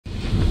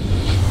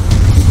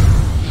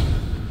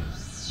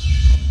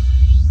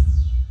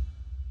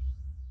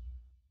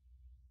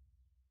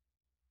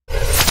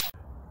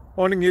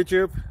Morning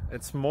YouTube,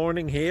 it's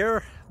morning here.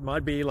 It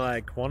might be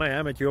like 1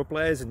 a.m. at your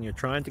place and you're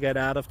trying to get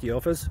out of the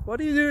office. What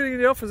are you doing in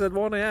the office at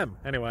 1 a.m.?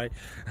 Anyway,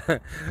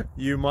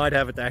 you might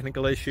have a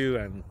technical issue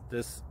and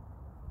this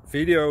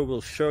video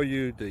will show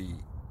you the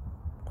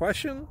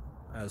question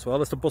as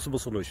well as the possible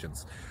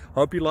solutions.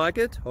 Hope you like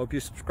it, hope you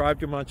subscribe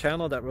to my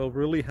channel. That will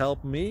really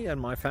help me and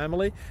my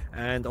family,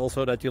 and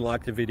also that you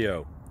like the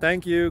video.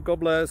 Thank you, God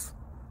bless.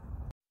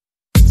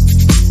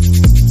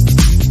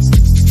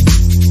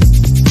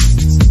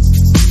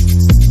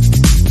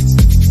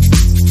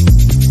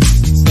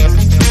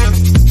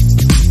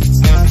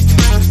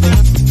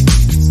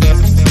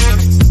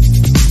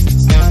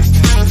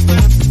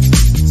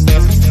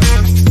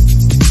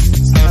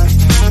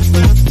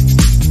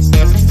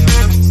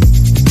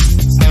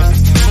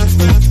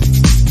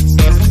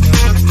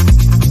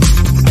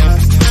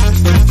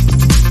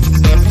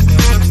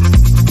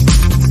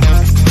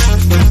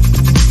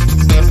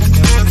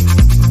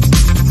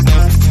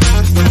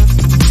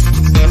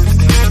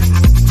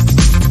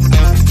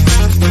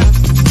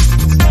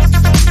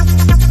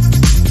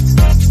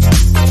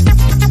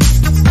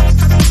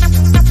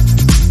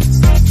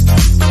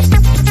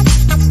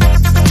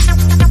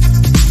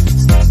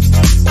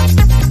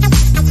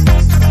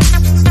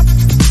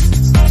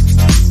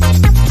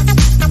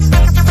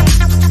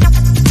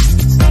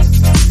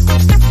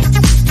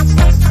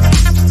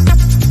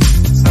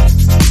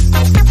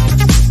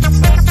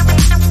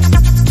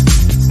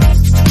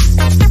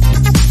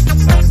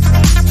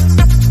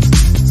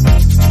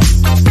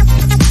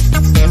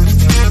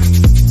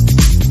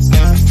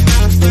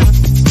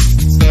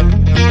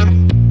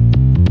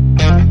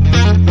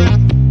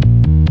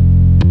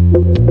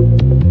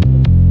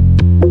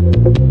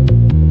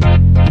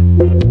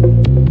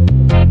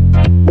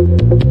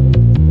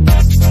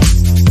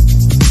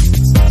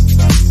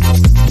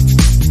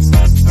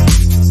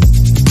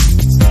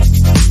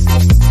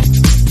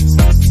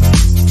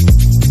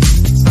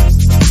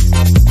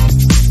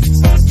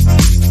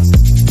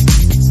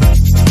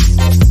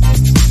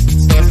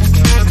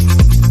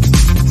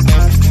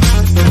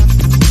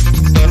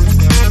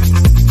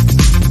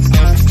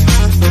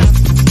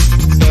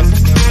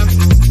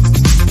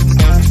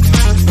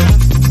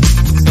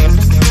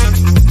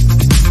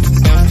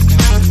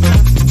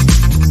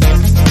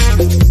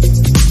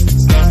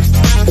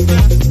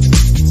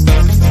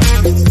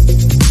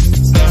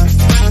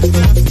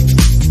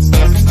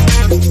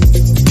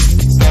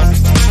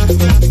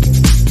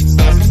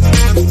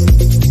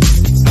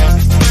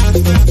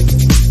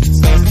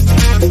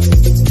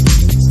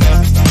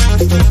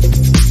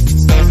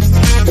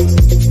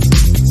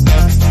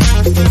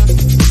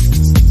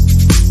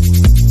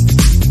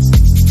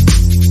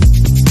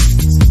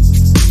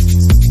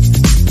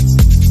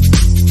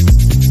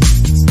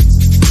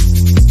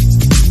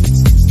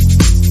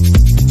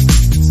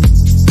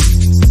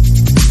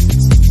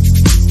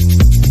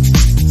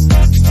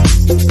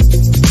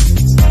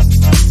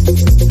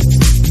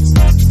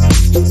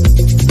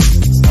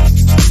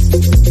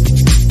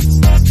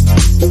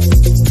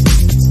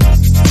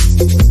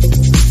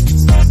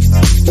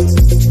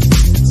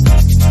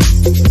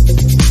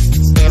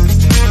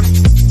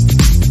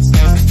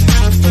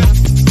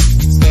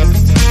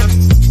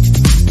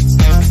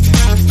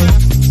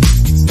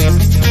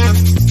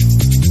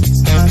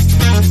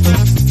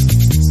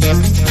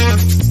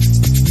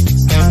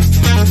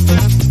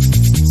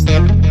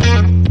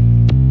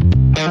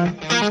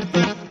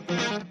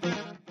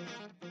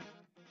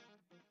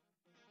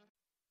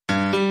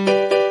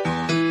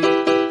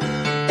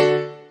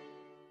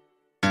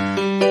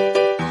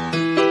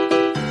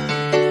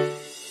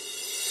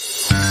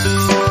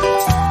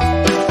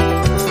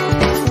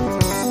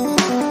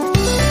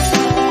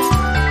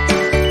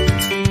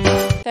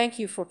 Thank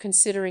you for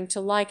considering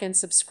to like and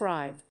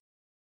subscribe.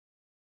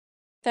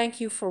 Thank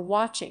you for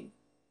watching.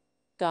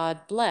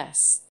 God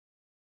bless.